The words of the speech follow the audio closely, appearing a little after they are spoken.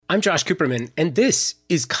I'm Josh Cooperman, and this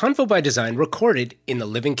is Convo by Design, recorded in the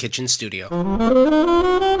Living Kitchen studio.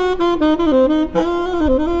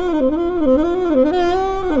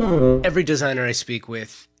 Every designer I speak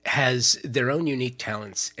with has their own unique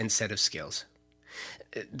talents and set of skills.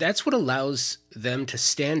 That's what allows them to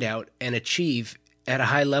stand out and achieve at a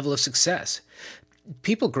high level of success.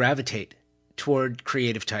 People gravitate toward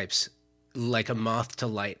creative types like a moth to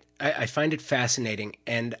light. I find it fascinating,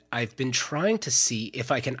 and I've been trying to see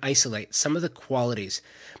if I can isolate some of the qualities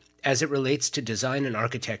as it relates to design and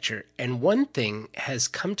architecture. And one thing has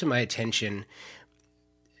come to my attention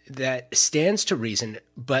that stands to reason,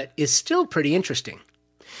 but is still pretty interesting.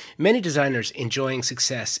 Many designers enjoying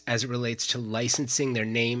success as it relates to licensing their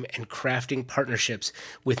name and crafting partnerships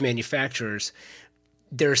with manufacturers.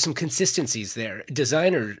 There are some consistencies there.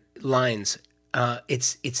 Designer lines,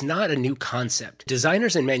 it's not a new concept.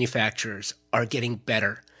 Designers and manufacturers are getting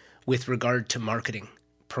better with regard to marketing,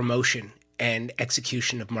 promotion, and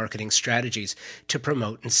execution of marketing strategies to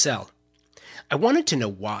promote and sell. I wanted to know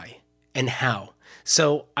why and how.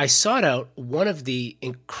 So I sought out one of the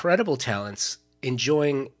incredible talents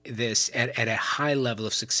enjoying this at a high level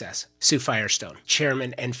of success, Sue Firestone,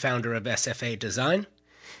 chairman and founder of SFA Design.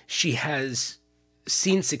 She has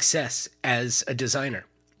seen success as a designer,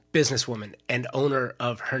 businesswoman, and owner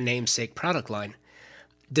of her namesake product line.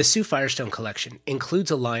 The Sue Firestone collection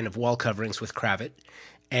includes a line of wall coverings with Kravet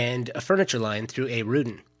and a furniture line through A.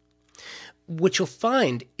 Rudin. What you'll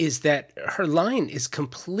find is that her line is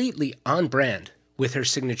completely on brand with her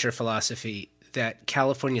signature philosophy, that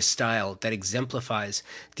California style that exemplifies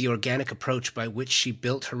the organic approach by which she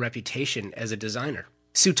built her reputation as a designer.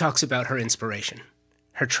 Sue talks about her inspiration,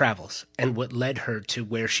 her travels, and what led her to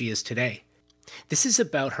where she is today. This is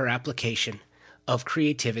about her application of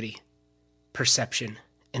creativity, perception,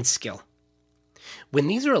 and skill. When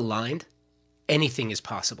these are aligned, anything is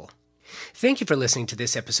possible. Thank you for listening to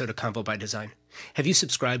this episode of Convo by Design. Have you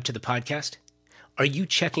subscribed to the podcast? Are you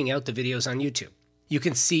checking out the videos on YouTube? You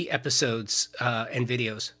can see episodes and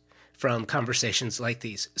videos from conversations like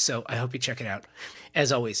these, so I hope you check it out.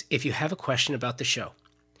 As always, if you have a question about the show,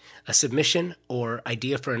 a submission, or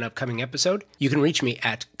idea for an upcoming episode, you can reach me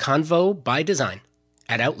at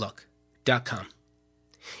convobydesign@outlook.com.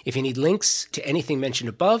 If you need links to anything mentioned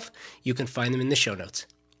above, you can find them in the show notes.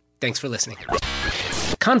 Thanks for listening.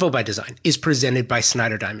 Convo by Design is presented by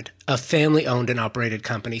Snyder Diamond, a family-owned and operated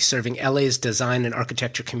company serving LA's design and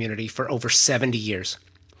architecture community for over 70 years.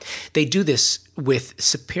 They do this with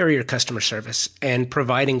superior customer service and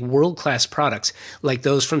providing world-class products like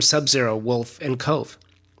those from Sub-Zero, Wolf, and Cove.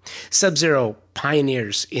 Sub-Zero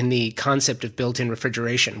pioneers in the concept of built-in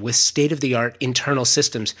refrigeration with state-of-the-art internal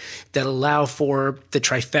systems that allow for the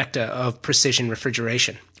trifecta of precision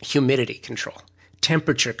refrigeration, humidity control,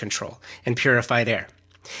 temperature control, and purified air.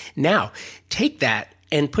 Now, take that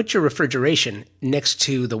and put your refrigeration next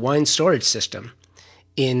to the wine storage system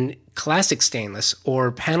in classic stainless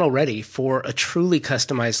or panel ready for a truly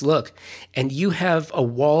customized look, and you have a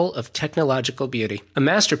wall of technological beauty, a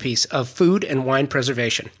masterpiece of food and wine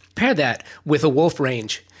preservation. Pair that with a Wolf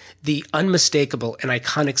range, the unmistakable and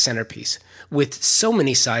iconic centerpiece. With so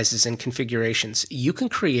many sizes and configurations, you can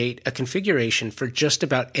create a configuration for just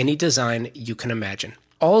about any design you can imagine.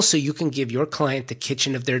 Also, you can give your client the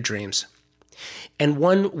kitchen of their dreams, and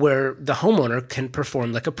one where the homeowner can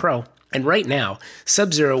perform like a pro. And right now,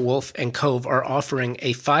 Sub-Zero, Wolf, and Cove are offering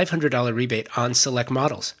a $500 rebate on select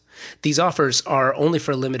models. These offers are only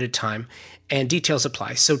for a limited time, and details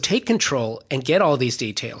apply. So take control and get all these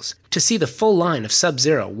details. To see the full line of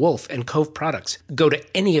Sub-Zero, Wolf, and Cove products, go to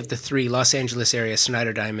any of the 3 Los Angeles area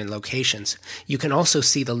Snyder Diamond locations. You can also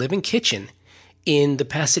see the Living Kitchen in the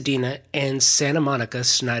Pasadena and Santa Monica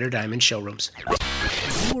Snyder Diamond showrooms.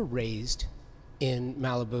 You were raised in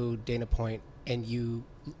Malibu, Dana Point, and you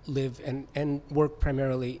live and work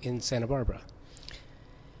primarily in Santa Barbara.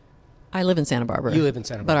 I live in Santa Barbara. You live in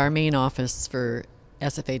Santa Barbara. But our main office for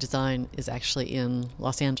SFA Design is actually in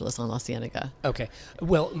Los Angeles on La Cienega. Okay.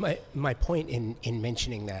 Well, my point in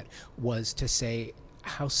mentioning that was to say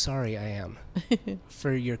how sorry I am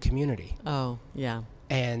for your community. Oh, yeah.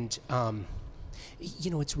 And,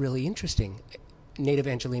 it's really interesting. Native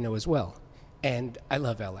Angelino as well. And I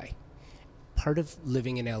love LA. Part of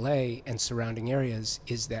living in LA and surrounding areas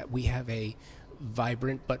is that we have a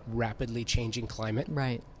vibrant but rapidly changing climate.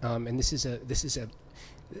 Right. And this is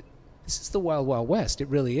the wild, wild west. It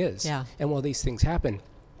really is. Yeah. And while these things happen,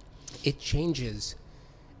 it changes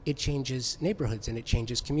neighborhoods and it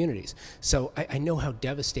changes communities. So I know how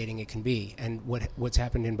devastating it can be, and what's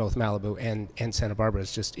happened in both Malibu and Santa Barbara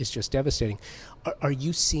is just devastating. Are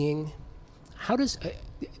you seeing? How does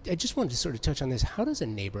I just wanted to sort of touch on this. How does a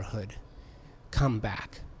neighborhood come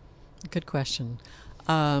back? Good question.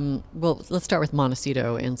 Well, let's start with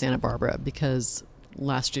Montecito in Santa Barbara, because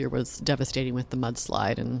last year was devastating with the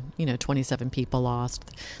mudslide, and 27 people lost.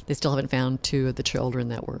 They still haven't found 2 of the children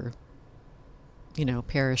that were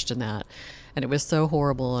perished in that. And it was so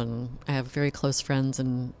horrible, and I have very close friends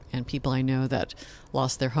and people I know that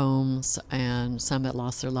lost their homes, and some that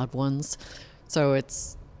lost their loved ones. So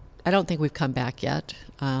I don't think we've come back yet.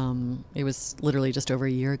 It was literally just over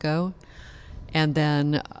a year ago. And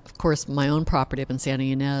then, of course, my own property up in Santa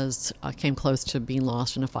Ynez came close to being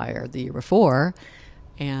lost in a fire the year before.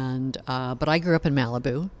 But I grew up in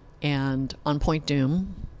Malibu, and on Point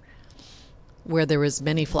Dume, where there was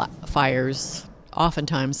many fires,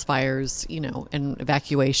 oftentimes fires, and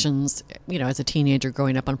evacuations, as a teenager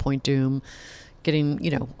growing up on Point Dume, getting,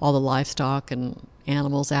 all the livestock and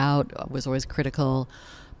animals out was always critical.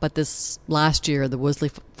 But this last year, the Woolsey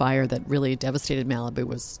fire that really devastated Malibu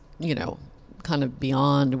was, kind of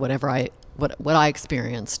beyond what I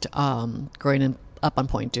experienced growing up on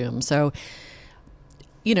Point Dume. So,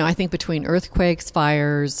 I think between earthquakes,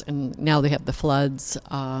 fires, and now they have the floods,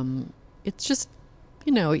 it's just,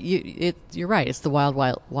 you're right. It's the wild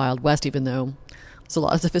west, even though there's a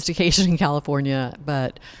lot of sophistication in California.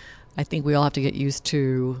 But I think we all have to get used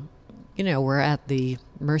to, we're at the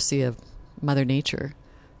mercy of Mother Nature.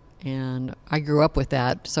 And I grew up with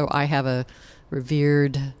that, so I have a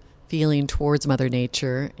revered feeling towards Mother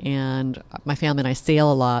Nature. And my family and I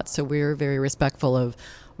sail a lot, so we're very respectful of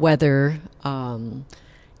weather. And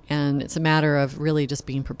it's a matter of really just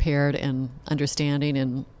being prepared and understanding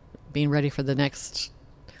and being ready for the next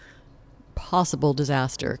possible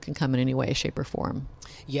disaster. Can come in any way, shape, or form.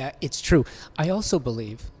 Yeah, it's true. I also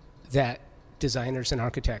believe that designers and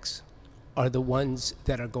architects are the ones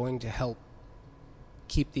that are going to help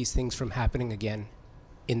keep these things from happening again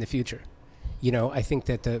in the future. I think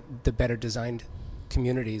that the better designed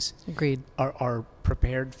communities Agreed. are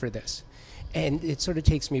prepared for this. And it sort of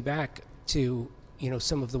takes me back to,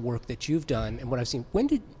 some of the work that you've done and what I've seen. When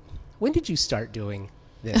did you start doing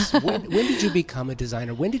this? When did you become a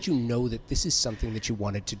designer? When did you know that this is something that you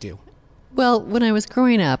wanted to do? Well, when I was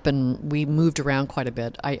growing up and we moved around quite a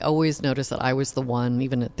bit, I always noticed that I was the one,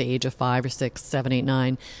 even at the age of 5 or 6, 7, 8,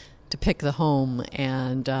 9, to pick the home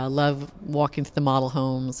and love walking through the model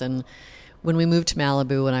homes. And when we moved to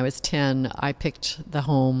Malibu when I was 10, I picked the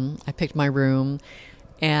home, I picked my room.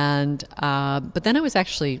 And but then I was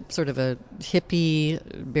actually sort of a hippie,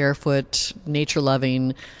 barefoot,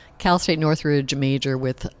 nature-loving Cal State Northridge major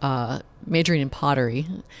with majoring in pottery.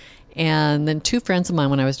 And then 2 friends of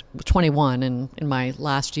mine when I was 21 and in my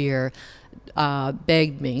last year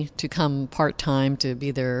begged me to come part-time to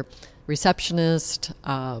be their receptionist,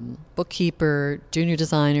 bookkeeper, junior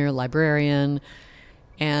designer, librarian.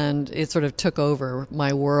 And it sort of took over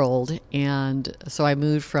my world. And so I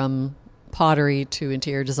moved from pottery to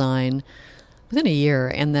interior design within a year.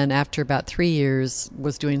 And then after about 3 years,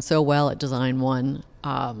 was doing so well at Design One,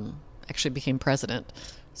 actually became president.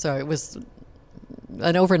 So it was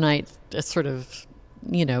an overnight sort of,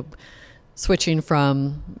 switching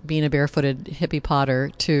from being a barefooted hippie potter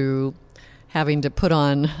to having to put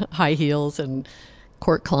on high heels and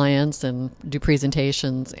court clients and do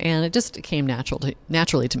presentations, and it just came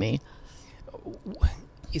naturally to me.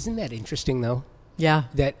 Isn't that interesting, though? Yeah.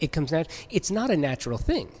 That it comes natural. It's not a natural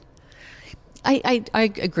thing. I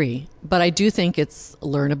agree, but I do think it's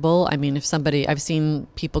learnable. I mean, I've seen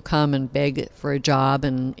people come and beg for a job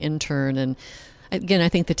and intern, and again, I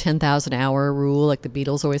think the 10,000 hour rule, like the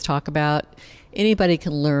Beatles always talk about, anybody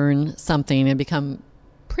can learn something and become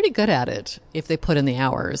pretty good at it if they put in the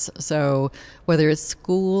hours. So whether it's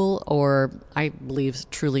school or I believe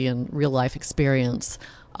truly in real life experience,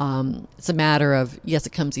 it's a matter of, yes,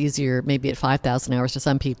 it comes easier maybe at 5,000 hours to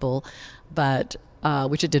some people, but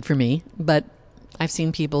which it did for me. But I've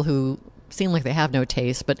seen people who seem like they have no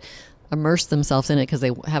taste, but immerse themselves in it because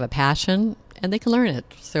they have a passion and they can learn it.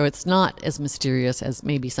 So it's not as mysterious as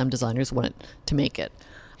maybe some designers want it to make it.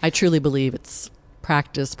 I truly believe it's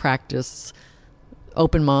practice,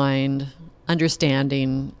 open mind,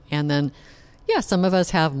 understanding, and then, yeah, some of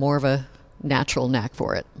us have more of a natural knack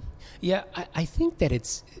for it. Yeah, I think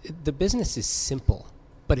that the business is simple,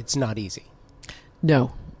 but it's not easy.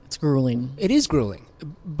 No, it's grueling. It is grueling,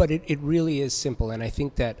 but it really is simple, and I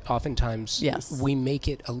think that oftentimes we make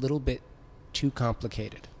it a little bit too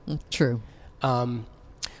complicated. True.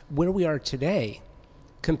 Where we are today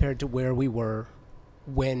compared to where we were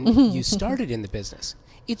when you started in the business,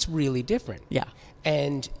 it's really different. Yeah.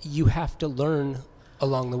 And you have to learn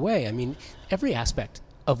along the way. I mean, every aspect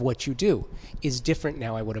of what you do is different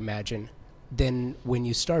now, I would imagine, than when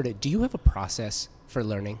you started. Do you have a process for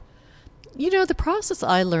learning? The process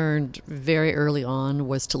I learned very early on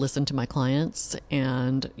was to listen to my clients.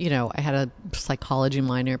 And, I had a psychology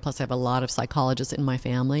minor, plus I have a lot of psychologists in my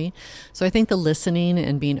family. So I think the listening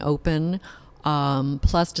and being open,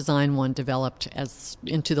 plus Design One developed as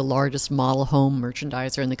into the largest model home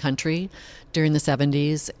merchandiser in the country during the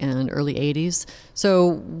 70s and early 80s. So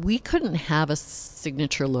we couldn't have a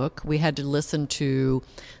signature look. We had to listen to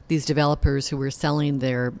these developers who were selling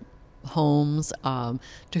their homes,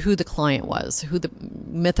 to who the client was, who the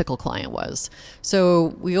mythical client was.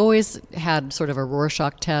 So we always had sort of a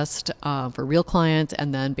Rorschach test for real clients,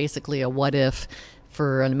 and then basically a what if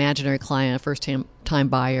for an imaginary client, a first-time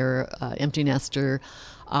buyer, empty nester.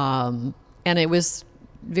 And it was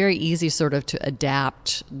very easy sort of to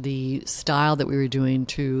adapt the style that we were doing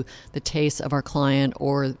to the taste of our client,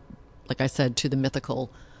 or, like I said, to the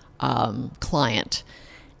mythical client.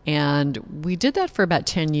 And we did that for about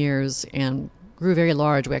 10 years and grew very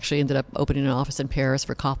large. We actually ended up opening an office in Paris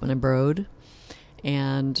for Kaufman and Broad.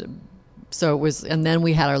 And so it was, and then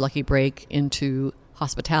we had our lucky break into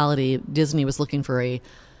hospitality. Disney was looking for a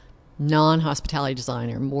non-hospitality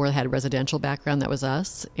designer, more had a residential background. That was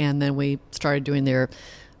us. And then we started doing their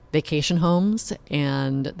vacation homes.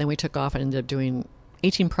 And then we took off and ended up doing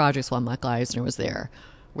 18 projects while Michael Eisner was there,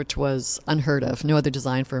 which was unheard of. No other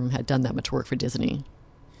design firm had done that much work for Disney.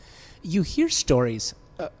 You hear stories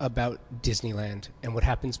about Disneyland and what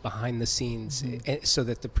happens behind the scenes, so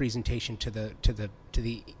that the presentation to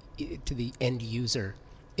the end user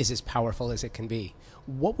is as powerful as it can be.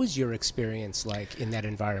 What was your experience like in that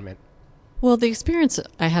environment? Well, the experience,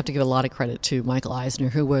 I have to give a lot of credit to Michael Eisner,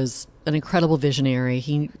 who was an incredible visionary.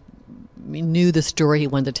 He knew the story he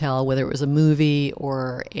wanted to tell, whether it was a movie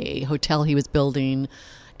or a hotel he was building,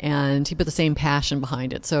 and he put the same passion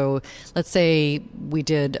behind it. So let's say we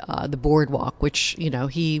did the Boardwalk, which,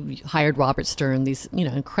 he hired Robert Stern, these,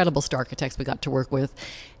 incredible star architects we got to work with.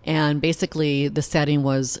 And basically the setting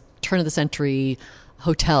was turn of the century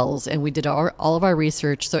hotels, and we did all of our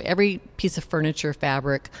research. So every piece of furniture,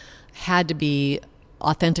 fabric had to be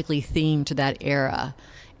authentically themed to that era.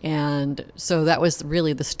 And so that was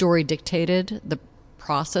really the story dictated the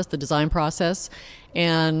process, the design process.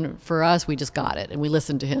 And for us, we just got it, and we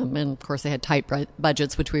listened to him. And of course, they had tight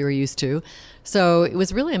budgets, which we were used to. So it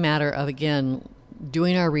was really a matter of, again,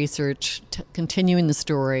 doing our research, continuing the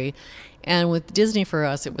story. And with Disney, for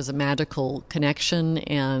us, it was a magical connection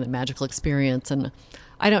and a magical experience. And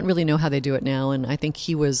I don't really know how they do it now. And I think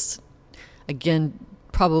he was, again,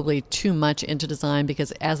 probably too much into design,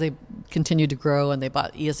 because as they continued to grow and they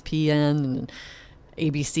bought ESPN and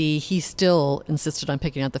ABC, he still insisted on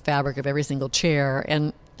picking out the fabric of every single chair.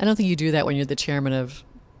 And I don't think you do that when you're the chairman of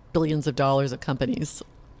billions of dollars of companies.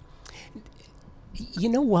 You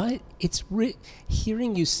know what? It's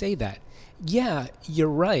hearing you say that. Yeah, you're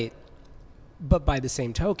right. But by the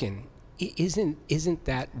same token, isn't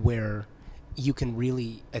that where you can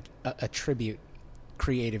really attribute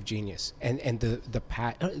creative genius and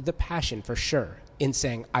the passion, for sure, in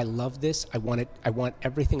saying, I love this, I want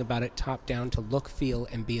everything about it top down to look, feel,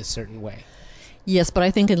 and be a certain way. Yes, but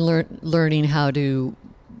I think in learning how to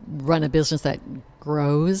run a business that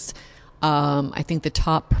grows, I think the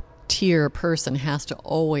top tier person has to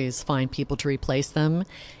always find people to replace them,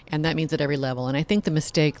 and that means at every level. And I think the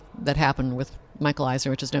mistake that happened with Michael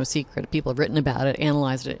Eisner, which is no secret, people have written about it,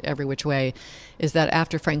 analyzed it every which way, is that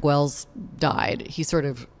after Frank Wells died, he sort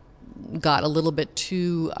of got a little bit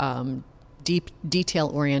too deep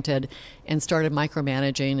detail-oriented and started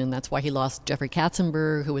micromanaging, and that's why he lost Jeffrey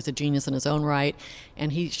Katzenberg, who was a genius in his own right,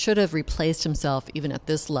 and he should have replaced himself even at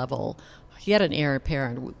this level. He had an heir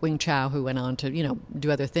apparent, Wing Chow, who went on to, do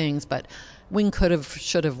other things, but Wing could have,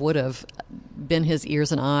 should have, would have been his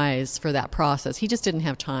ears and eyes for that process. He just didn't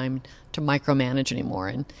have time to micromanage anymore,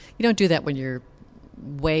 and you don't do that when you're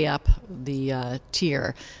way up the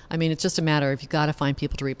tier. I mean, it's just a matter of, you got to find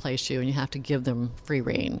people to replace you, and you have to give them free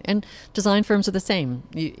rein. And design firms are the same.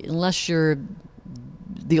 Unless you're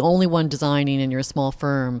the only one designing and you're a small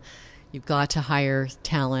firm, you've got to hire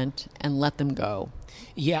talent and let them go.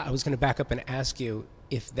 Yeah, I was going to back up and ask you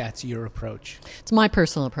if that's your approach. It's my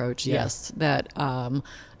personal approach, yes. That I've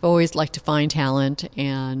always liked to find talent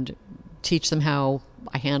and teach them how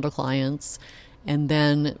I handle clients, and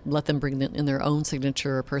then let them bring in their own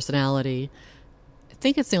signature or personality. I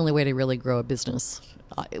think it's the only way to really grow a business,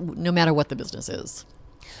 no matter what the business is.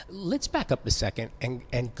 Let's back up a second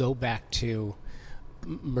and go back to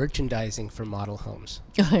merchandising for model homes.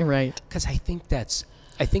 Right. Because I think that's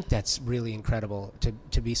really incredible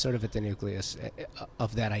to be sort of at the nucleus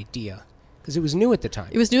of that idea. Because it was new at the time.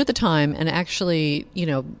 It was new at the time, and actually,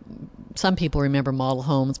 some people remember model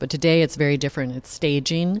homes, but today it's very different. It's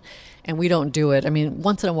staging, and we don't do it. I mean,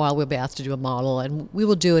 once in a while we'll be asked to do a model, and we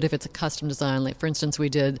will do it if it's a custom design. Like, for instance, we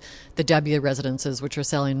did the W residences, which are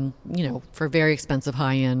selling, for very expensive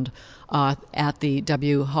high-end at the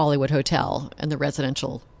W Hollywood Hotel and the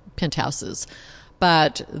residential penthouses.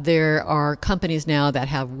 But there are companies now that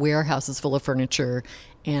have warehouses full of furniture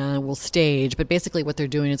and will stage. But basically what they're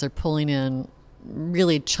doing is they're pulling in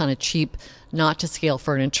really kind of cheap, not to scale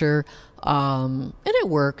furniture. And it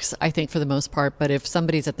works, I think, for the most part. But if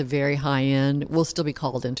somebody's at the very high end, we'll still be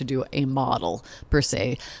called in to do a model, per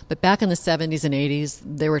se. But back in the 70s and 80s,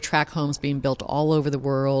 there were tract homes being built all over the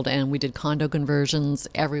world, and we did condo conversions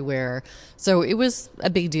everywhere. So it was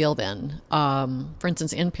a big deal then. For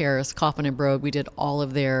instance, in Paris, Coffin and Brogue, we did all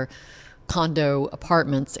of their condo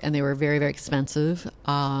apartments, and they were very, very expensive.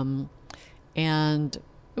 And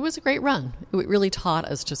it was a great run. It really taught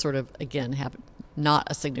us to sort of, again, have not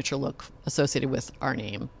a signature look associated with our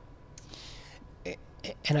name.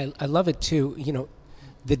 And I love it too,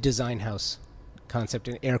 the design house concept,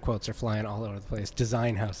 and air quotes are flying all over the place.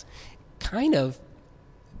 Design house. Kind of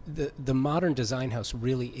the modern design house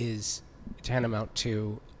really is tantamount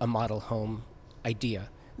to a model home idea.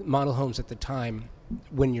 Model homes at the time,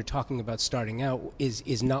 when you're talking about starting out,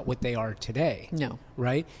 is not what they are today. No.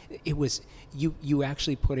 Right? It was you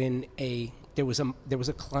actually put in there was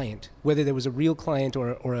a client, whether there was a real client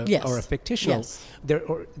or a Yes. or a fictional. Yes.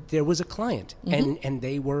 There was a client, Mm-hmm. and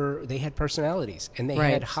they had personalities, and they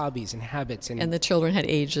Right. had hobbies and habits, And the children had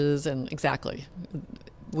ages, and exactly.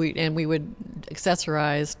 We would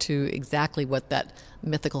accessorize to exactly what that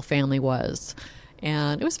mythical family was.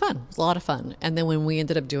 And it was fun. It was a lot of fun. And then when we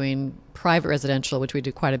ended up doing private residential, which we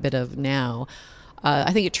do quite a bit of now,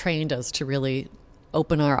 I think it trained us to really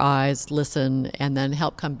open our eyes, listen, and then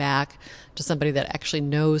help come back to somebody that actually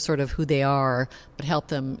knows sort of who they are, but help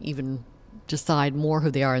them even decide more who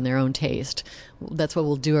they are in their own taste. That's what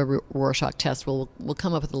we'll do a Rorschach test. We'll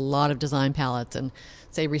come up with a lot of design palettes and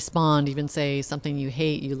say respond, even say something you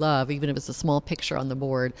hate, you love, even if it's a small picture on the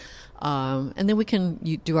board. And then we can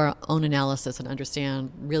do our own analysis and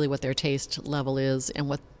understand really what their taste level is and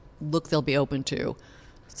what look they'll be open to.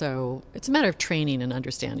 So it's a matter of training and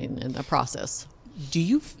understanding and a process. Do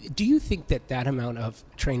you think that amount of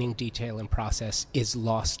training, detail, and process is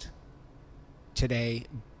lost today,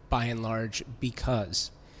 by and large,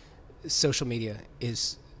 because social media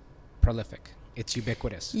is prolific? It's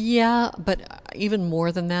ubiquitous. Yeah, but even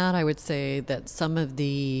more than that, I would say that some of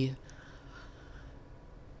the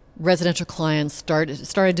residential clients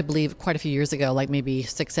started to believe quite a few years ago, like maybe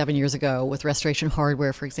 6-7 years ago, with Restoration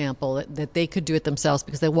Hardware, for example, that they could do it themselves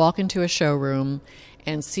because they walk into a showroom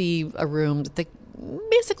and see a room that they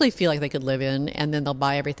basically feel like they could live in, and then they'll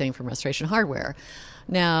buy everything from Restoration Hardware.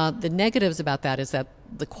 Now, the negatives about that is that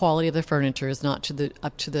the quality of the furniture is not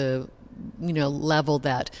up to the level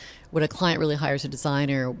that when a client really hires a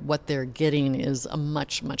designer, what they're getting is a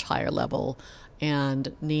much, much higher level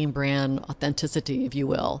and name brand authenticity, if you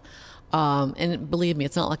will. And believe me,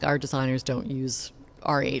 it's not like our designers don't use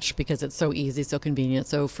RH because it's so easy, so convenient.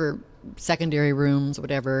 So for secondary rooms,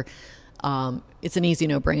 whatever, it's an easy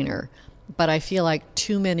no-brainer. But I feel like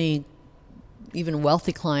too many even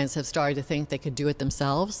wealthy clients have started to think they could do it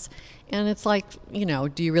themselves. And it's like,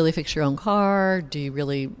 do you really fix your own car? Do you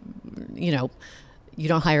really, you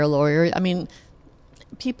don't hire a lawyer? I mean,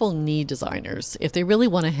 people need designers. If they really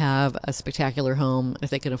want to have a spectacular home, if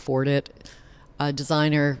they can afford it, a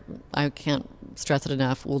designer, I can't stress it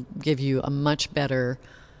enough, will give you a much better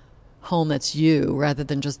home that's you rather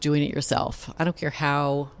than just doing it yourself. I don't care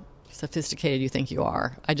how sophisticated you think you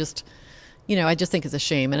are. I just think it's a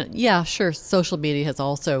shame. And yeah, sure, social media has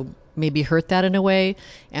also maybe hurt that in a way,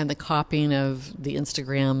 and the copying of the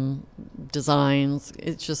Instagram designs,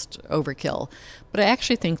 it's just overkill. But I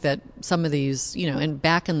actually think that some of these, and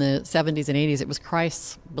back in the 70s and 80s, it was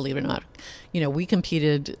Christ, believe it or not. We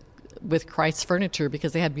competed with Christ Furniture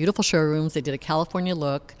because they had beautiful showrooms. They did a California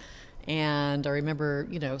look. And I remember,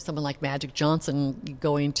 someone like Magic Johnson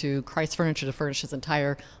going to Christ Furniture to furnish his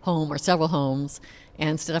entire home or several homes,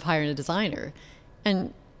 and instead of hiring a designer.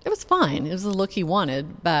 And it was fine. It was the look he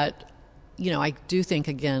wanted. But, I do think,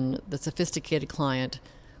 again, the sophisticated client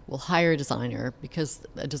will hire a designer because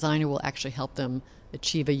a designer will actually help them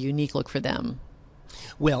achieve a unique look for them.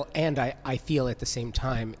 Well, and I feel at the same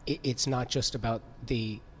time, it's not just about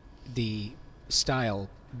the style,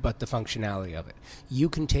 but the functionality of it. You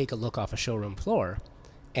can take a look off a showroom floor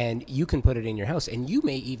and you can put it in your house, and you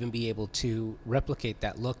may even be able to replicate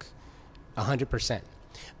that look 100%.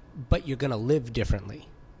 But you're going to live differently.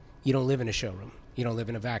 You don't live in a showroom. You don't live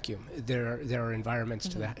in a vacuum. There are environments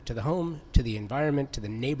to the home, to the environment, to the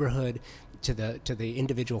neighborhood, to the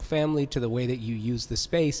individual family, to the way that you use the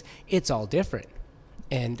space. It's all different.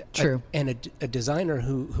 And True. A designer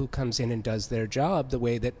who comes in and does their job the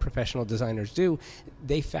way that professional designers do,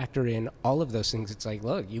 they factor in all of those things. It's like,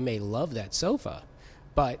 look, you may love that sofa,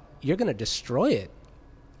 but you're going to destroy it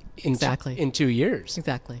in 2 years.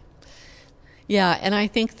 Exactly. Yeah, and I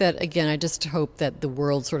think that, again, I just hope that the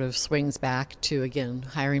world sort of swings back to, again,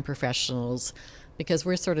 hiring professionals, because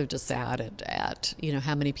we're sort of just sad at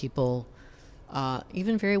how many people,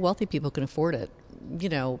 even very wealthy people, can afford it.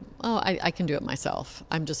 I can do it myself.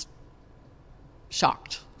 I'm just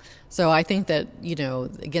shocked. So I think that,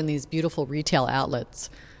 again, these beautiful retail outlets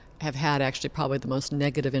have had actually probably the most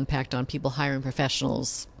negative impact on people hiring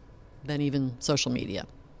professionals than even social media.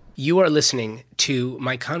 You are listening to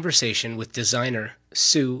my conversation with designer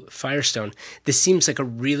Sue Firestone. This seems like a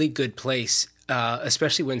really good place,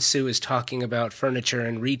 especially when Sue is talking about furniture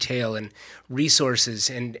and retail and resources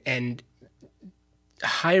and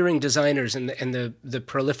hiring designers and the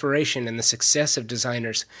proliferation and the success of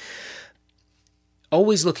designers.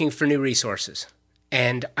 Always looking for new resources.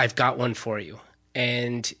 And I've got one for you.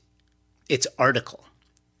 And it's Article.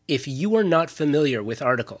 If you are not familiar with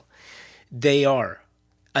Article, they are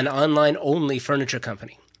an online-only furniture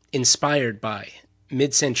company inspired by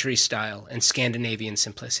mid-century style and Scandinavian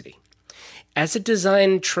simplicity. As a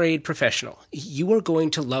design trade professional, you are going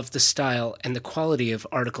to love the style and the quality of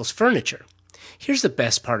Article's furniture. Here's the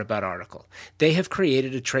best part about Article. They have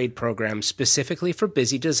created a trade program specifically for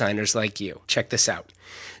busy designers like you. Check this out.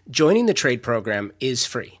 Joining the trade program is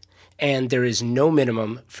free, and there is no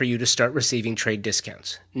minimum for you to start receiving trade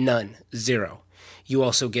discounts. None. Zero. You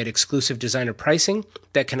also get exclusive designer pricing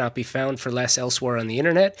that cannot be found for less elsewhere on the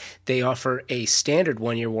internet. They offer a standard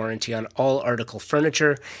 1-year warranty on all Article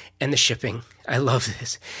furniture, and the shipping. I love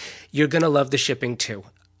this. You're going to love the shipping too.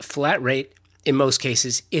 Flat rate in most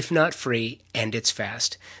cases, if not free, and it's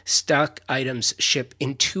fast. Stock items ship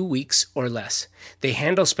in 2 weeks or less. They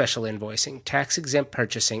handle special invoicing, tax-exempt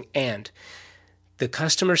purchasing, and the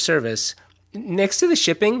customer service. Next to the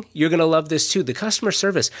shipping, you're going to love this too. The customer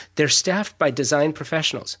service, they're staffed by design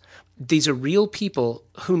professionals. These are real people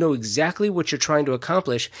who know exactly what you're trying to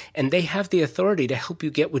accomplish, and they have the authority to help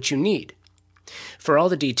you get what you need. For all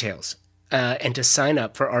the details and to sign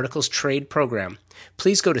up for Article's trade program,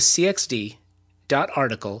 please go to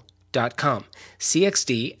cxd.article.com.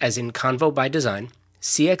 CXD as in Convo by Design,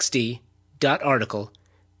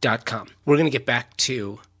 cxd.article.com. We're going to get back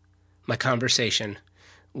to my conversation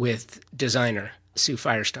with designer Sue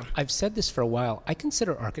Firestone. I've said this for a while. I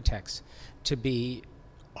consider architects to be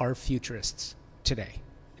our futurists today,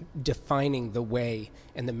 defining the way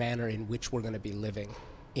and the manner in which we're going to be living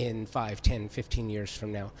in 5, 10, 15 years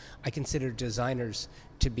from now. I consider designers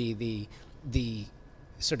to be the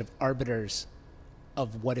sort of arbiters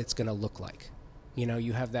of what it's going to look like.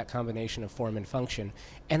 You have that combination of form and function.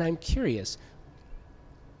 And I'm curious,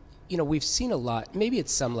 we've seen a lot, maybe at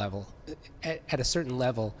some level, at a certain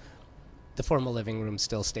level, the formal living room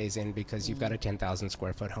still stays in because you've got a 10,000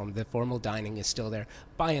 square foot home. The formal dining is still there.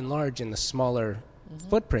 By and large, in the smaller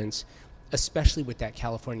footprints, especially with that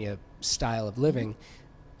California style of living,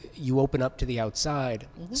 you open up to the outside,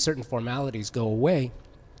 certain formalities go away.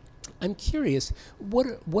 I'm curious,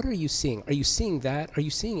 what are you seeing? Are you seeing that? Are you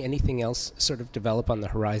seeing anything else sort of develop on the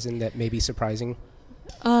horizon that may be surprising?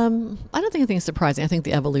 I don't think anything's surprising. I think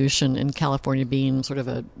the evolution in California being sort of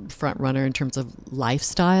a front runner in terms of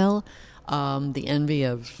lifestyle, the envy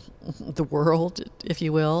of the world, if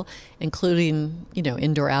you will, including,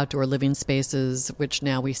 indoor-outdoor living spaces, which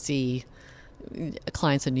now we see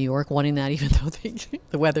clients in New York wanting that, even though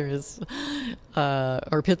the weather is,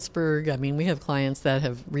 or Pittsburgh. I mean, we have clients that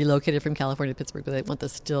have relocated from California to Pittsburgh, but they want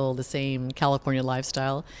still the same California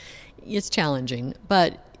lifestyle. It's challenging,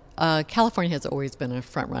 but California has always been a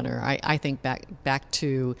front runner. I think back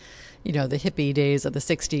to, the hippie days of the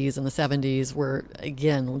 60s and the 70s, where,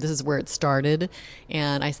 again, this is where it started.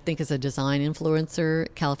 And I think as a design influencer,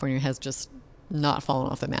 California has just not fallen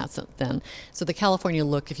off the mat since then. So the California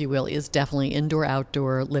look, if you will, is definitely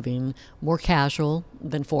indoor-outdoor living, more casual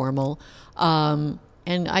than formal. And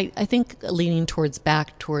I think leaning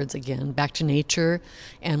back to nature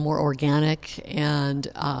and more organic and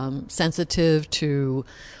sensitive to,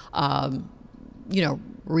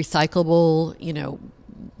 recyclable,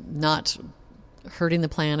 not hurting the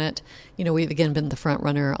planet. We've again been the front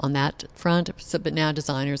runner on that front. But now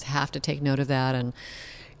designers have to take note of that, and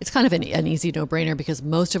it's kind of an easy no-brainer because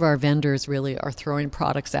most of our vendors really are throwing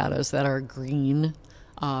products at us that are green,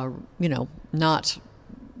 not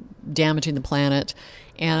damaging the planet.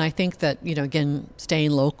 And I think that, again,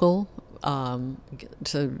 staying local,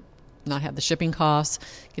 to not have the shipping costs,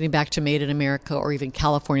 getting back to made in America or even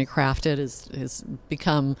California crafted has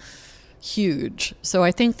become huge. So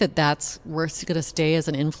I think that's where it's going to stay as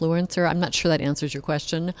an influencer. I'm not sure that answers your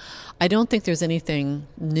question. I don't think there's anything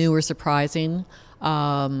new or surprising,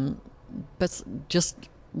 but just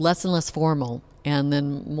less and less formal, and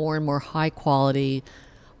then more and more high quality,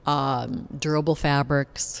 durable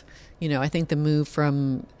fabrics. I think the move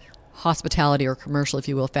from hospitality or commercial, if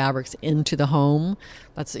you will, fabrics into the home,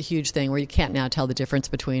 that's a huge thing where you can't now tell the difference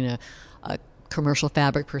between a commercial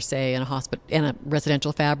fabric per se and a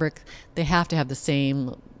residential fabric. They have to have the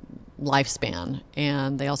same lifespan,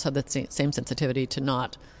 and they also have the same sensitivity to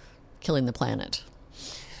not killing the planet.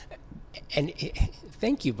 And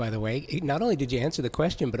thank you, by the way. Not only did you answer the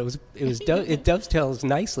question, but it dovetails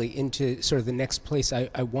nicely into sort of the next place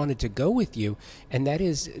I wanted to go with you, and that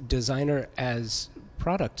is designer as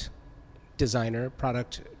product designer,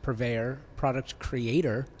 product purveyor, product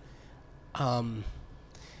creator.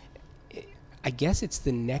 I guess it's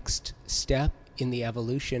the next step in the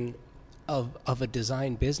evolution of a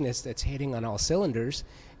design business that's hitting on all cylinders.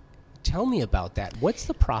 Tell me about that. What's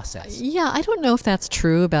the process? Yeah, I don't know if that's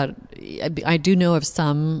true. I do know of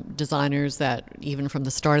some designers that even from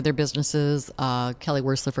the start of their businesses, Kelly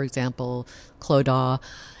Wearstler, for example, Clodagh.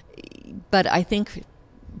 But I think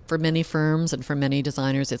for many firms and for many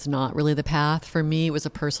designers, it's not really the path. For me, it was a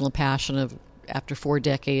personal passion of, after 4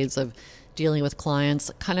 decades of dealing with clients,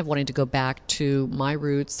 kind of wanting to go back to my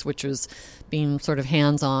roots, which was being sort of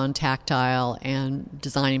hands-on, tactile, and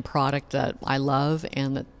designing product that I love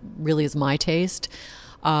and that really is my taste.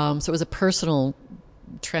 So it was a personal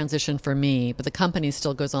transition for me, but the company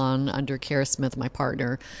still goes on under Kara Smith, my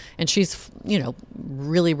partner, and she's,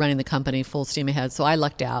 really running the company full steam ahead. So I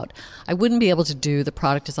lucked out. I wouldn't be able to do the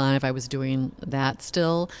product design if I was doing that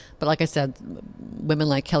still, but like I said, women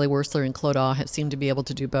like Kelly Wearstler and Clodagh seem to be able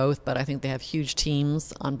to do both, but I think they have huge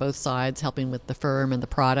teams on both sides helping with the firm and the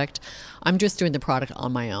product. I'm just doing the product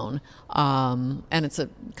on my own, and it's a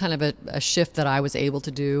kind of a shift that I was able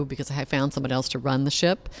to do because I found someone else to run the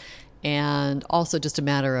ship. And also just a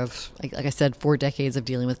matter of, like I said, 4 decades of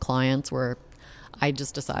dealing with clients where I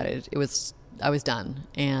just decided I was done.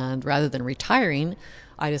 And rather than retiring,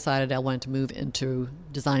 I decided I wanted to move into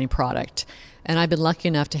designing product. And I've been lucky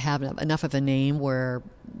enough to have enough of a name where,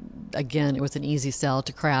 again, it was an easy sell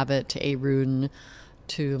to Kravet, to A. Rudin,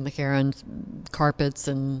 to McCarran carpets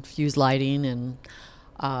and Fuse lighting and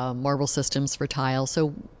Marble Systems for tile.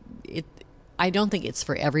 So I don't think it's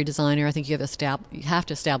for every designer. I think you have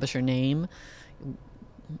to establish your name,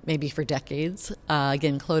 maybe for decades.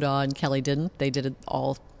 Again, Clodagh and Kelly didn't. They did it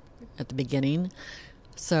all at the beginning.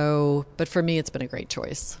 So, but for me, it's been a great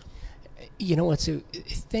choice. You know what, Sue?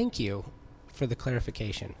 Thank you for the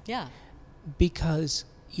clarification. Yeah. Because,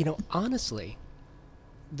 honestly,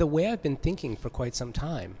 the way I've been thinking for quite some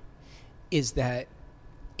time is that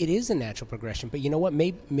it is a natural progression. But you know what?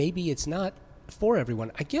 Maybe it's not for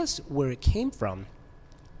everyone. I guess where it came from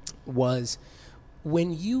was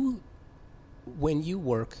when you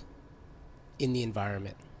work in the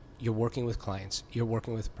environment, you're working with clients, you're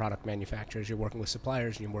working with product manufacturers, you're working with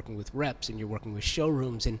suppliers, and you're working with reps, and you're working with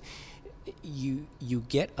showrooms, and you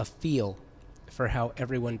get a feel for how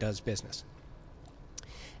everyone does business.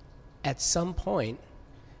 At some point,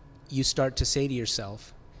 you start to say to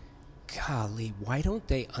yourself, golly, why don't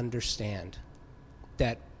they understand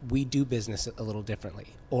that we do business a little differently?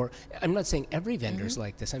 Or I'm not saying every vendor's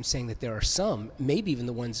like this. I'm saying that there are some, maybe even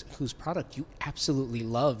the ones whose product you absolutely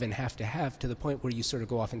love and have to the point where you sort of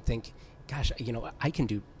go off and think, gosh, I can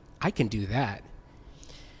do that.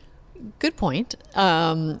 Good point.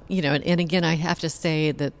 And again, I have to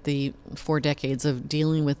say that the 4 decades of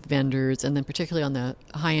dealing with vendors, and then particularly on the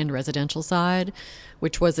high-end residential side,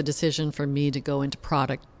 which was a decision for me to go into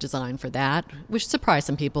product design for that, which surprised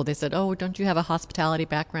some people. They said, oh, don't you have a hospitality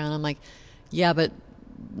background? I'm like, yeah, but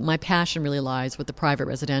my passion really lies with the private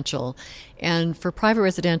residential. And for private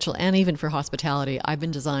residential and even for hospitality, I've been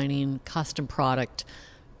designing custom product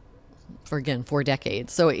for, again, 4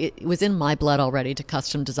 decades. So it was in my blood already to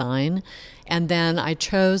custom design. And then I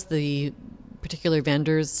chose the particular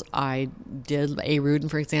vendors. I did A. Rudin,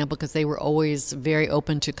 for example, because they were always very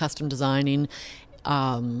open to custom designing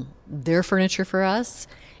their furniture for us.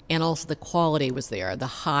 And also the quality was there, the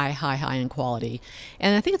high-end quality.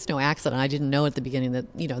 And I think it's no accident. I didn't know at the beginning that,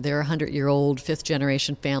 they're a 100-year-old,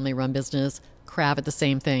 5th-generation family-run business. Kravet, the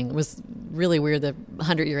same thing. It was really weird that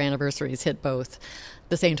 100-year anniversaries hit both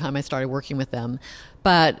the same time I started working with them.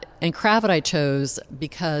 And Kravet I chose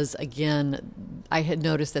because, again, I had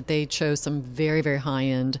noticed that they chose some very, very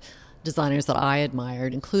high-end designers that I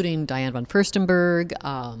admired, including Diane von Furstenberg,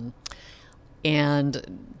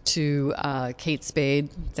 and to Kate Spade.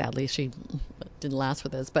 Sadly, she didn't last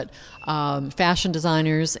with us, but fashion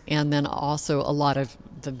designers, and then also a lot of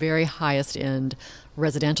the very highest end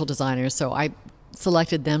residential designers. So I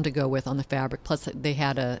selected them to go with on the fabric. Plus, they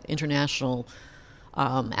had an international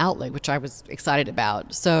outlet, which I was excited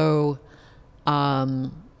about. So,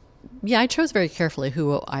 yeah, I chose very carefully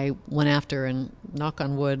who I went after, and knock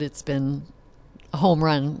on wood, it's been a home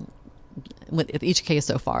run with each case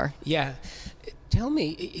so far. Yeah. Tell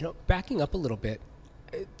me, backing up a little bit,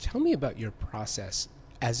 tell me about your process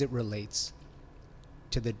as it relates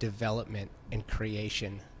to the development and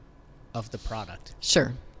creation of the product.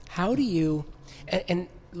 Sure. How do you, and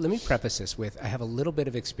let me preface this with, I have a little bit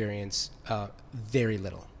of experience, very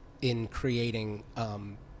little, in creating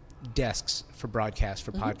desks for broadcast,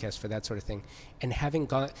 for podcasts, for that sort of thing. And having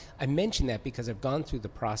gone, I mention that because I've gone through the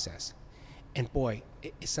process. And boy,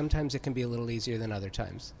 sometimes it can be a little easier than other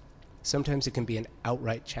times. Sometimes it can be an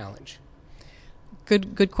outright challenge.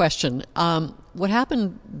 Good question. What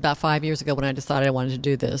happened about 5 years ago when I decided I wanted to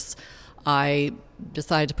do this, I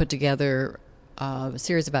decided to put together a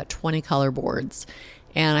series of about 20 color boards.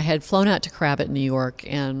 And I had flown out to Kravet, New York,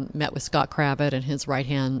 and met with Scott Kravet and his right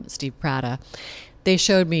hand, Steve Prada. They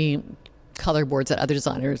showed me color boards that other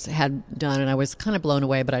designers had done, and I was kind of blown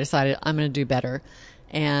away, but I decided I'm going to do better.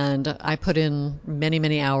 And I put in many,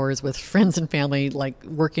 many hours with friends and family, like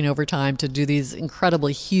working overtime to do these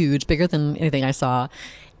incredibly huge, bigger than anything I saw,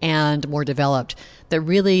 and more developed, that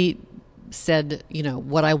really said,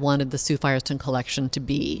 what I wanted the Sue Firestone collection to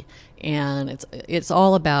be. And it's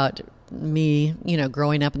all about me,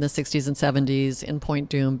 growing up in the 60s and 70s in Point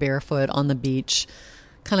Dume, barefoot on the beach,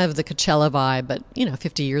 kind of the Coachella vibe, but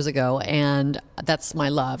 50 years ago. And that's my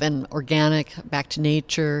love, and organic, back to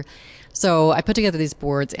nature. So I put together these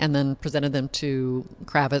boards and then presented them to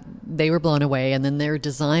Kravet. They were blown away. And then their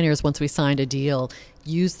designers, once we signed a deal,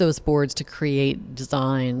 used those boards to create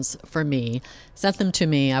designs for me, sent them to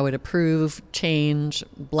me. I would approve, change,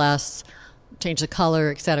 bless, change the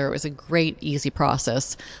color, etc. It was a great, easy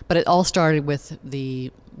process. But it all started with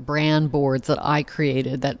the brand boards that I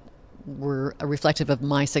created that were reflective of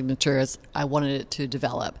my signature as I wanted it to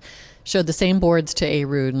develop. Showed the same boards to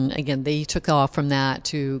Arud, and again, they took off from that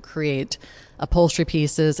to create upholstery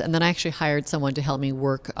pieces. And then I actually hired someone to help me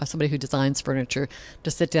work, somebody who designs furniture, to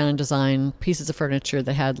sit down and design pieces of furniture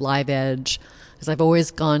that had live edge. Because I've always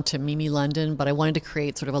gone to Mimi London, but I wanted to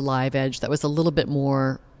create sort of a live edge that was a little bit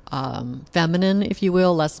more feminine, if you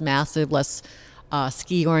will, less massive, less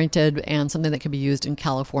ski-oriented, and something that could be used in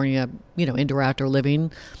California, indoor, outdoor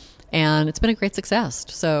living. And it's been a great success.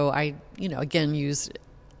 So I, again, used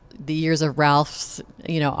the years of Ralph's,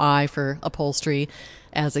 eye for upholstery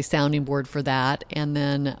as a sounding board for that. And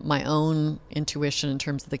then my own intuition in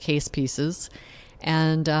terms of the case pieces.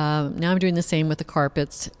 And now I'm doing the same with the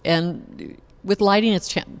carpets. And with lighting,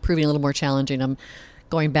 it's proving a little more challenging. I'm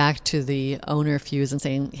going back to the owner of Fuse and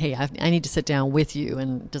saying, hey, I need to sit down with you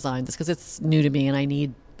and design this because it's new to me and I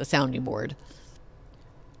need the sounding board.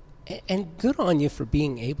 And good on you for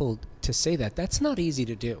being able to say that. That's not easy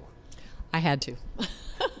to do. I had to.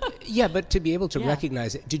 Yeah, but to be able to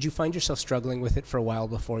recognize it, did you find yourself struggling with it for a while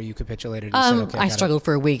before you capitulated and said, okay, I struggled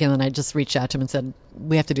for a week, and then I just reached out to him and said,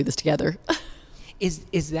 we have to do this together.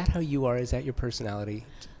 Is that how you are? Is that your personality?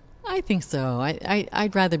 I think so.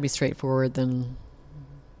 I'd rather be straightforward than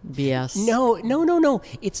BS. No.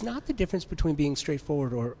 It's not the difference between being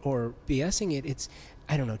straightforward or BSing it. It's,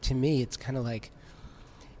 I don't know, to me, it's kind of like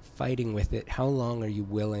fighting with it. How long are you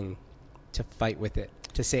willing to fight with it?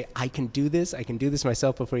 To say, I can do this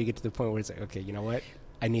myself, before you get to the point where it's like, okay, you know what?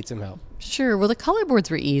 I need some help. Sure. Well, the color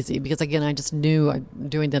boards were easy because, again, I just knew I'm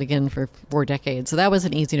doing that again for 4 decades. So that was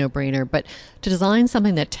an easy no-brainer. But to design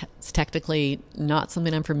something that's technically not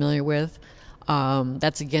something I'm familiar with,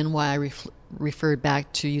 that's, again, why I referred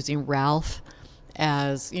back to using Ralph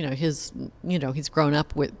as, he's grown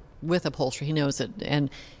up with upholstery. He knows it. And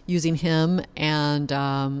using him and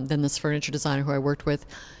then this furniture designer who I worked with,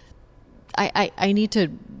 I need to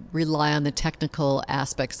rely on the technical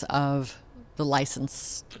aspects of the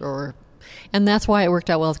license, and that's why it worked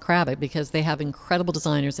out well with Kravet, because they have incredible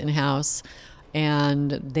designers in-house,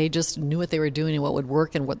 and they just knew what they were doing and what would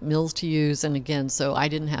work and what mills to use. And again, so I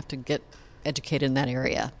didn't have to get educated in that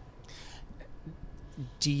area.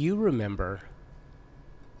 Do you remember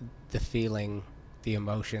the feeling, the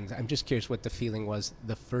emotions? I'm just curious what the feeling was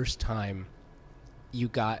the first time you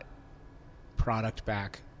got product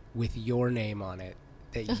back with your name on it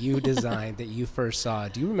that you designed, that you first saw.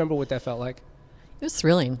 Do you remember what that felt like? It was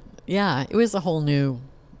thrilling. Yeah, it was a whole new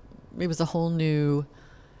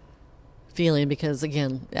feeling because,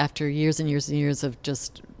 again, after years and years and years of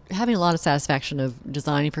just having a lot of satisfaction of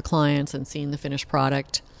designing for clients and seeing the finished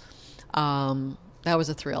product, that was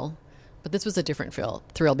a thrill. But this was a different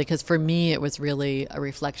thrill because for me it was really a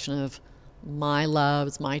reflection of my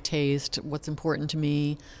loves, my taste, what's important to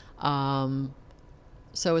me. So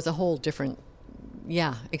it was a whole different,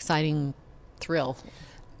 exciting thrill.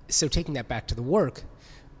 So taking that back to the work,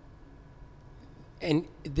 and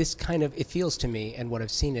this kind of, it feels to me, and what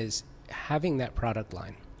I've seen is having that product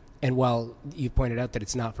line. And while you pointed out that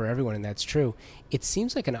it's not for everyone, and that's true, it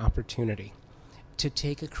seems like an opportunity to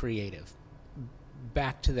take a creative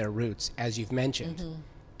back to their roots, as you've mentioned,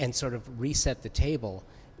 and sort of reset the table,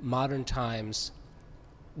 modern times,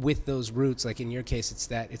 with those roots. Like in your case, it's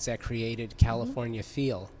that created California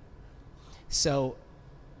feel. So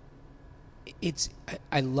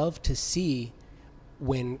I love to see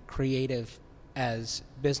when creative as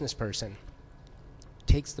business person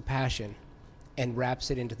takes the passion and wraps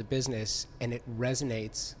it into the business and it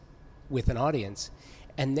resonates with an audience.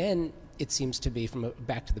 And then it seems to be, from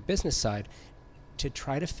back to the business side, to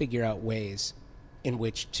try to figure out ways in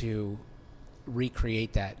which to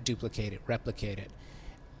recreate that, duplicate it, replicate it.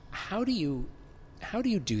 How do you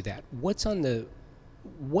do that? What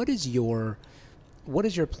is your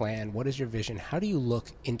plan? What is your vision? How do you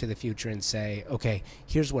look into the future and say, okay,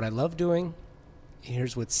 here's what I love doing,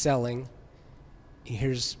 here's what's selling,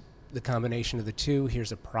 here's the combination of the two,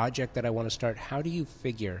 here's a project that I want to start? How do you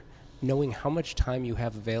figure, knowing how much time you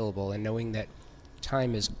have available and knowing that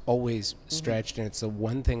time is always stretched and it's the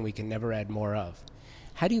one thing we can never add more of,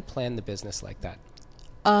 how do you plan the business like that?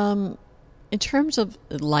 In terms of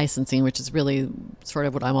licensing, which is really sort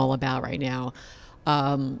of what I'm all about right now,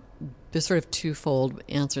 there's sort of twofold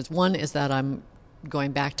answers. One is that I'm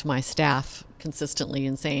going back to my staff consistently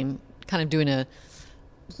and saying, kind of doing a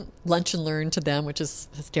lunch and learn to them, which is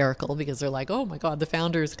hysterical because they're like, oh my God, the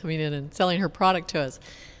founder is coming in and selling her product to us.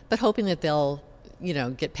 But hoping that they'll,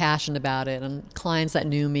 get passionate about it. And clients that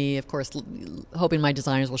knew me, of course, hoping my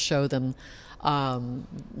designers will show them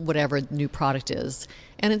whatever new product is.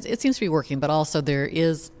 And it seems to be working, but also there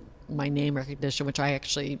is my name recognition, which I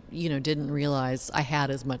actually, didn't realize I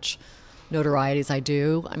had as much notoriety as I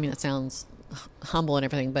do. I mean, it sounds humble and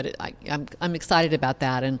everything, but I'm excited about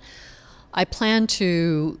that. And I plan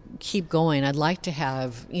to keep going. I'd like to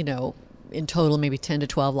have, in total, maybe 10 to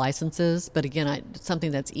 12 licenses. But again, it's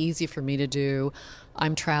something that's easy for me to do.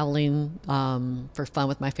 I'm traveling for fun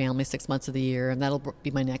with my family 6 months of the year, and that'll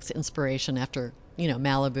be my next inspiration after,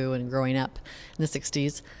 Malibu and growing up in the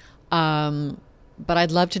 60s. But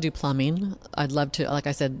I'd love to do plumbing. I'd love to, like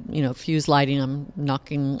I said, fuse lighting. I'm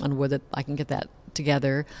knocking on wood that I can get that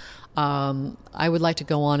together. I would like to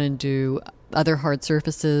go on and do other hard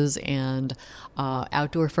surfaces and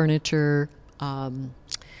outdoor furniture.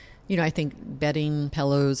 I think bedding,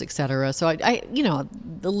 pillows, etc. So I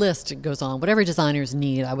the list goes on. Whatever designers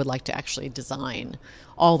need, I would like to actually design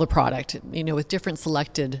all the product, with different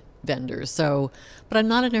selected vendors. So, but I'm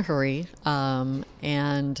not in a hurry,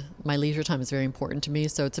 and my leisure time is very important to me.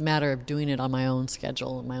 So it's a matter of doing it on my own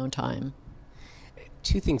schedule, my own time.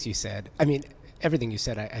 Two things you said. I mean, everything you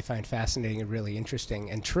said I find fascinating and really interesting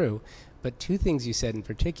and true. But two things you said in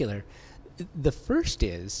particular. The first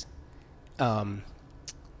is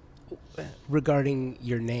regarding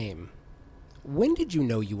your name. When did you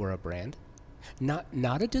know you were a brand?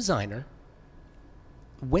 Not a designer.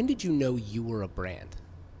 When did you know you were a brand?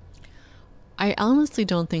 I honestly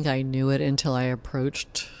don't think I knew it until I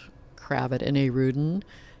approached Kravet and A. Rudin,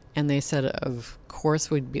 and they said, of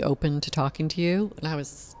course, we'd be open to talking to you. And I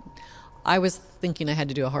was thinking I had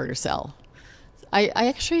to do a harder sell. I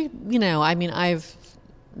actually, I've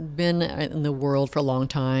been in the world for a long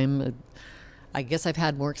time. I guess I've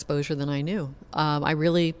had more exposure than I knew. I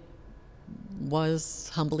really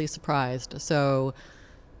was humbly surprised. So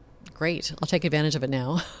great. I'll take advantage of it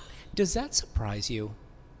now. Does that surprise you?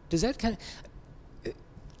 Does that kind of,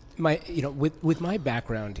 with my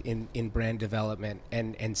background in brand development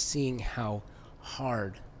and seeing how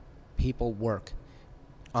hard people work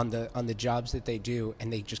on the jobs that they do,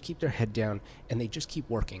 and they just keep their head down and they just keep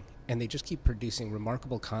working and they just keep producing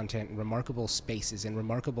remarkable content and remarkable spaces and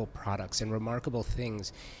remarkable products and remarkable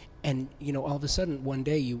things. And, all of a sudden one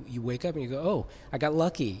day you wake up and you go, oh, I got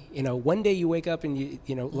lucky. One day you wake up and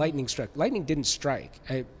lightning struck. Lightning didn't strike.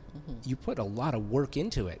 You put a lot of work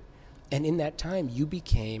into it. And in that time you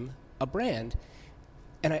became a brand.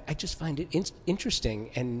 And I just find it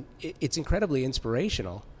interesting, and it's incredibly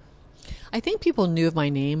inspirational. I think people knew of my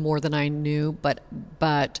name more than I knew, but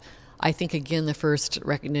I think, again, the first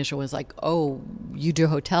recognition was like, oh, you do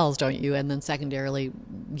hotels, don't you? And then secondarily,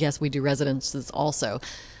 yes, we do residences also.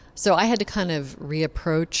 So I had to kind of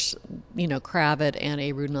reapproach, Kravet and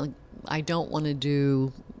A. Rudin. I don't want to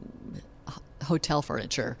do hotel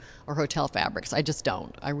furniture or hotel fabrics. I just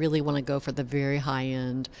don't. I really want to go for the very high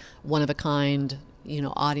end, one of a kind,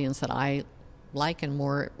 audience that I like and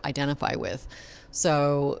more identify with.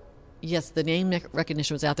 So yes, the name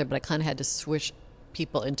recognition was out there, but I kind of had to switch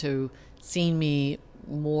people into seeing me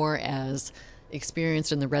more as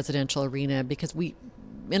experienced in the residential arena, because we,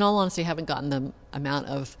 in all honesty, haven't gotten the amount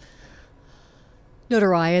of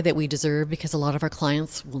notoriety that we deserve, because a lot of our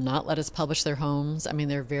clients will not let us publish their homes. I mean,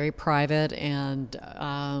 they're very private, and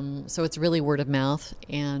so it's really word of mouth.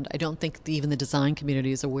 And I don't think even the design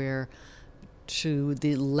community is aware to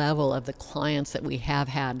the level of the clients that we have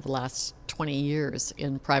had the last 20 years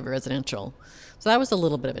in private residential. So that was a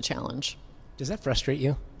little bit of a challenge. Does that frustrate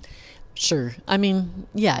you? Sure. I mean,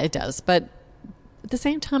 yeah, it does. But at the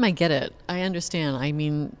same time, I get it. I understand. I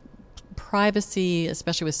mean, privacy,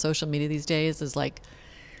 especially with social media these days, is like,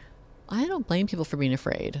 I don't blame people for being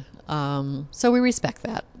afraid. So we respect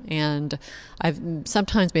that. And I've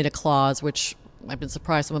sometimes made a clause, which I've been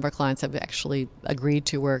surprised some of our clients have actually agreed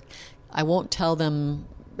to, where I won't show them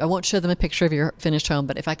a picture of your finished home,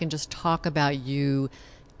 but if I can just talk about you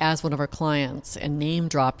as one of our clients and name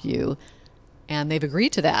drop you, and they've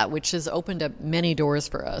agreed to that, which has opened up many doors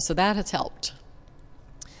for us. So that has helped.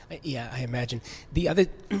 Yeah, I imagine. The other,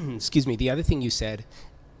 the other thing you said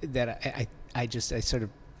that I sort of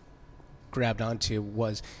grabbed onto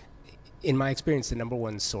was, in my experience, the number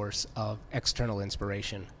one source of external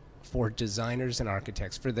inspiration for designers and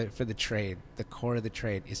architects, for the trade, the core of the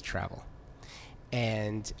trade, is travel.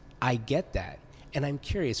 And I get that. And I'm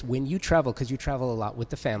curious, when you travel, because you travel a lot with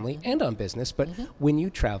the family and on business, but when you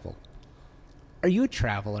travel, are you a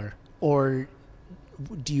traveler, or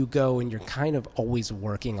do you go and you're kind of always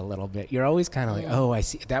working a little bit? You're always kind of like, oh, I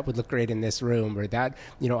see, that would look great in this room, or that,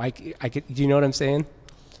 I could, do you know what I'm saying?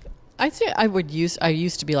 I'd say I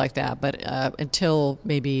used to be like that, but until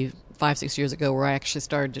maybe 5-6 years ago, where I actually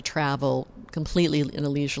started to travel completely in a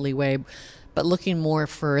leisurely way, but looking more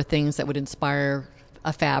for things that would inspire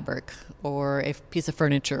a fabric or a piece of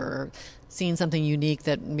furniture, or seeing something unique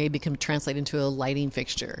that maybe can translate into a lighting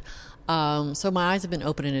fixture. So my eyes have been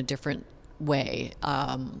open in a different way.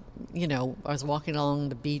 I was walking along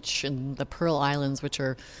the beach in the Pearl Islands, which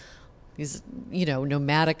are these,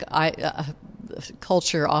 nomadic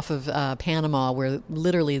culture off of Panama, where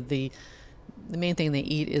literally the main thing they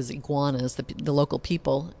eat is iguanas, the local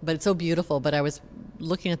people. But it's so beautiful. But I was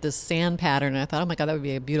looking at this sand pattern, and I thought, oh my God, that would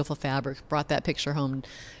be a beautiful fabric. Brought that picture home,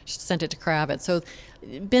 sent it to Kravet. So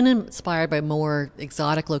been inspired by more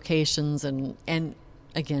exotic locations and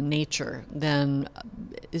again, nature, then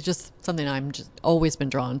it's just something I'm just always been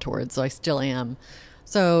drawn towards. So I still am.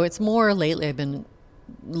 So it's more lately I've been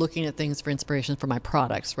looking at things for inspiration for my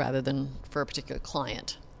products rather than for a particular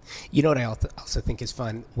client. You know what I also think is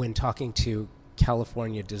fun when talking to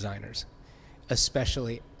California designers,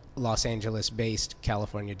 especially Los Angeles-based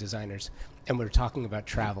California designers, and we're talking about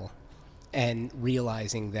travel and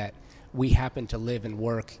realizing that we happen to live and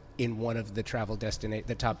work in one of the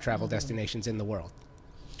top travel destinations in the world.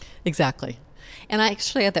 Exactly. And I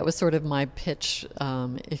actually that was sort of my pitch,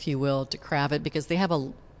 if you will, to Kravet, because they have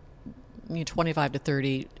 25 to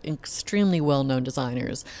 30 extremely well-known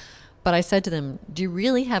designers. But I said to them, do you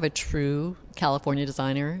really have a true California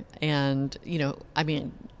designer? And,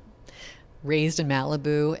 raised in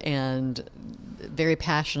Malibu and very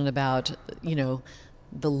passionate about,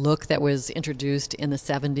 the look that was introduced in the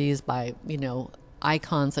 70s by,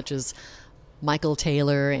 icons such as Michael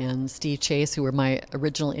Taylor and Steve Chase, who were my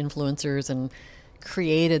original influencers and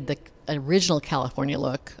created the original California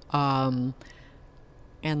look. And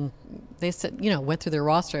they said, went through their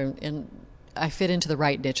roster, and I fit into the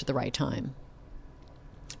right niche at the right time.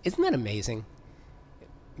 Isn't that amazing?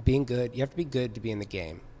 Being good, you have to be good to be in the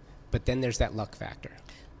game. But then there's that luck factor.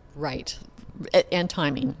 Right. And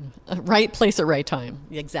timing. Right place at right time.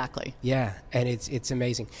 Exactly. Yeah, and it's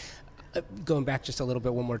amazing. Going back just a little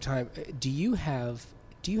bit one more time, do you have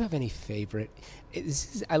any favorite?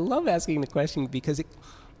 I love asking the question because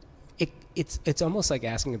it's almost like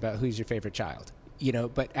asking about who's your favorite child,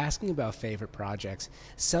 but asking about favorite projects.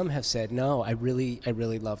 Some have said, no, I really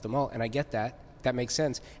love them all, and I get that. That makes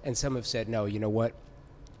sense. And some have said, no, you know what?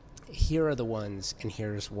 Here are the ones, and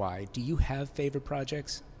here's why. Do you have favorite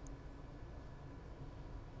projects?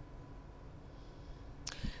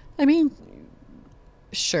 I mean,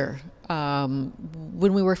 sure.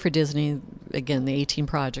 When we worked for Disney, again, the 18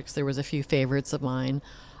 projects, there was a few favorites of mine.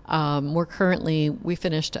 We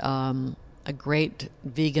finished a great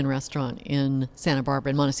vegan restaurant in Santa Barbara,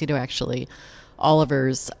 in Montecito actually,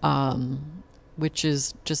 Oliver's, which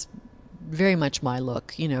is just very much my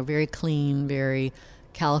look, very clean, very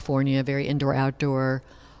California, very indoor outdoor.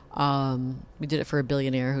 We did it for a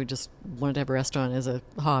billionaire who just wanted to have a restaurant as a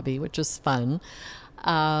hobby, which was fun.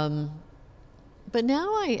 But now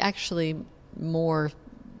I actually more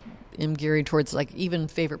am geared towards like even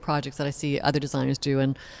favorite projects that I see other designers do.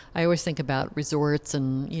 And I always think about resorts,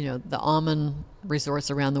 and, the almond resorts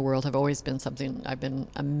around the world have always been something I've been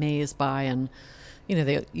amazed by. And,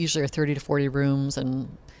 they usually are 30 to 40 rooms.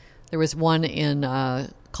 And there was one in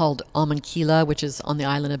called Almond Kila, which is on the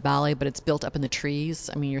island of Bali, but it's built up in the trees.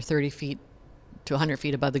 I mean, you're 30 feet to 100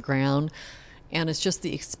 feet above the ground. And it's just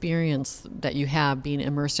the experience that you have being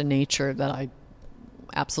immersed in nature that I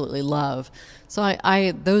absolutely love. So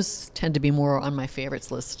I those tend to be more on my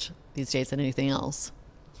favorites list these days than anything else.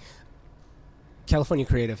 California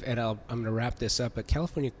Creative, and I'm going to wrap this up, but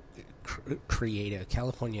California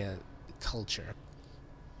culture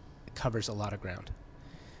covers a lot of ground.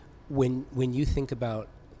 When you think about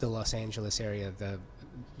the Los Angeles area,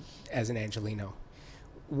 as an Angelino,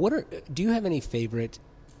 do you have any favorite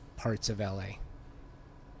parts of LA?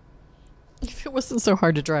 If it wasn't so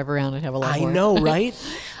hard to drive around, I'd have a lot more. I know, right?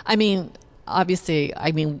 I mean, obviously,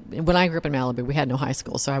 when I grew up in Malibu, we had no high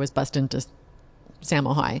school, so I was bused into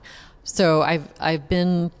Samo High. So I've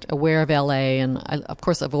been aware of LA, and of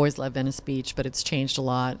course I've always loved Venice Beach, but it's changed a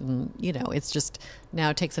lot, and it's just now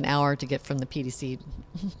it takes an hour to get from the PDC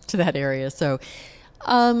to that area. So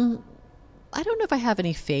I don't know if I have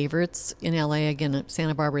any favorites in LA. Again,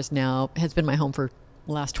 Santa Barbara has been my home for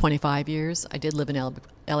the last 25 years. I did live in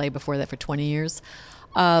LA before that for 20 years.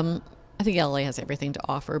 I think LA has everything to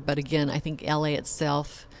offer, but again, I think LA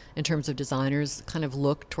itself, in terms of designers, kind of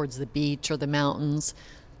look towards the beach or the mountains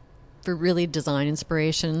for really design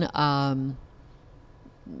inspiration. Not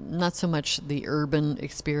so much the urban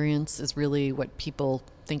experience is really what people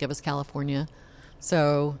think of as California.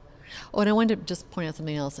 So, and I wanted to just point out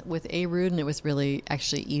something else. With A. Rudin, it was really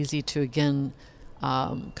actually easy to, again,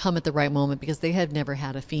 come at the right moment because they had never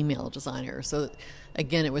had a female designer. So,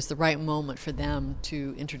 again, it was the right moment for them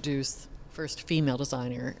to introduce first female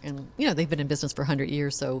designer. And, they've been in business for 100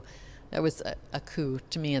 years, so that was a coup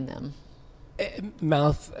to me and them.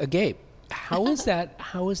 Mouth agape. How is that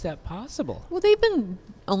possible? Well, they've been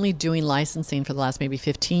only doing licensing for the last maybe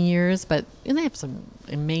 15 years, and they have some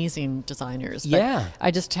amazing designers. But yeah.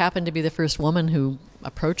 I just happened to be the first woman who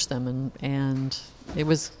approached them, and it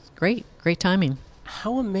was great timing.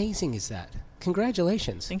 How amazing is that?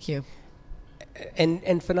 Congratulations. Thank you.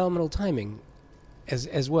 And phenomenal timing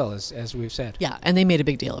as well as we've said. Yeah, and they made a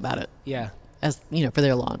big deal about it. Yeah. As, for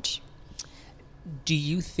their launch. Do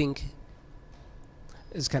you think,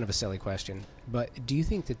 this is kind of a silly question, but do you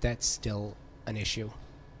think that that's still an issue?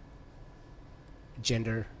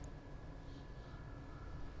 Gender?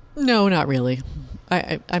 No, not really.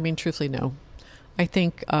 I mean, truthfully, no. I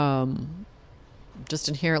think just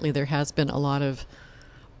inherently there has been a lot of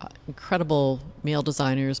incredible male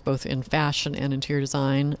designers, both in fashion and interior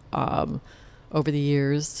design, over the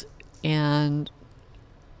years. And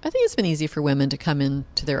I think it's been easy for women to come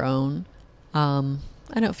into their own.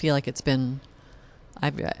 I don't feel like it's been...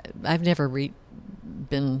 I've never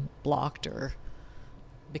been blocked or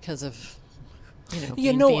because of being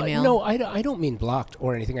female. No, I don't mean blocked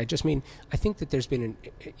or anything. I just mean I think that there's been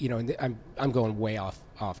I'm going way off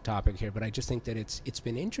topic here, but I just think that it's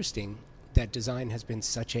been interesting that design has been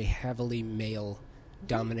such a heavily male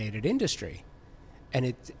dominated industry,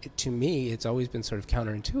 and to me it's always been sort of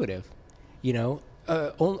counterintuitive,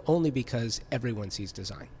 only because everyone sees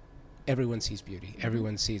design, everyone sees beauty,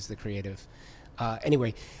 everyone sees the creative.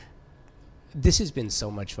 Anyway, this has been so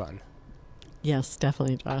much fun. Yes,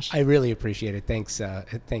 definitely, Josh. I really appreciate it. Thanks.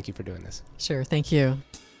 Thank you for doing this. Sure. Thank you.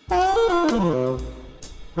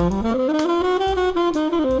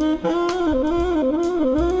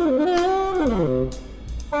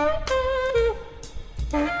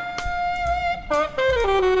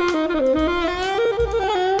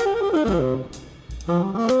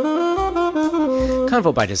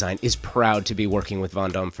 Convo by Design is proud to be working with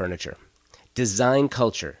Vendôme Furniture. Design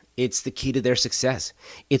culture, it's the key to their success.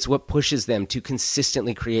 It's what pushes them to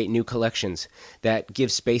consistently create new collections that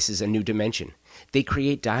give spaces a new dimension. They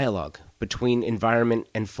create dialogue between environment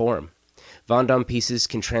and form. Vendôme pieces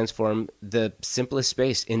can transform the simplest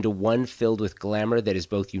space into one filled with glamour that is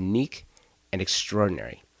both unique and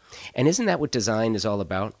extraordinary. And isn't that what design is all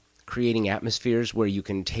about? Creating atmospheres where you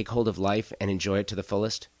can take hold of life and enjoy it to the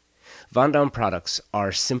fullest? Vendôme products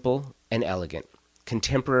are simple and elegant,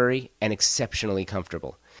 contemporary and exceptionally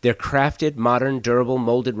comfortable. Their crafted, modern, durable,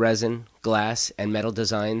 molded resin, glass, and metal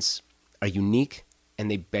designs are unique, and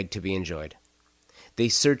they beg to be enjoyed. They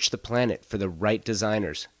search the planet for the right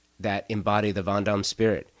designers that embody the Vendôme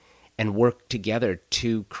spirit and work together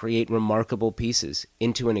to create remarkable pieces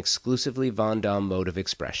into an exclusively Vendôme mode of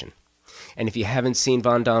expression. And if you haven't seen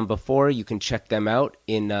Vendôme before, you can check them out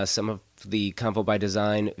in some of the Convo by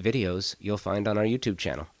Design videos you'll find on our YouTube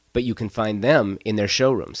channel. But you can find them in their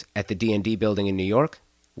showrooms at the D&D building in New York,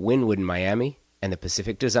 Wynwood in Miami, and the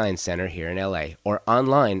Pacific Design Center here in LA, or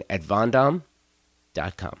online at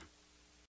vendome.com.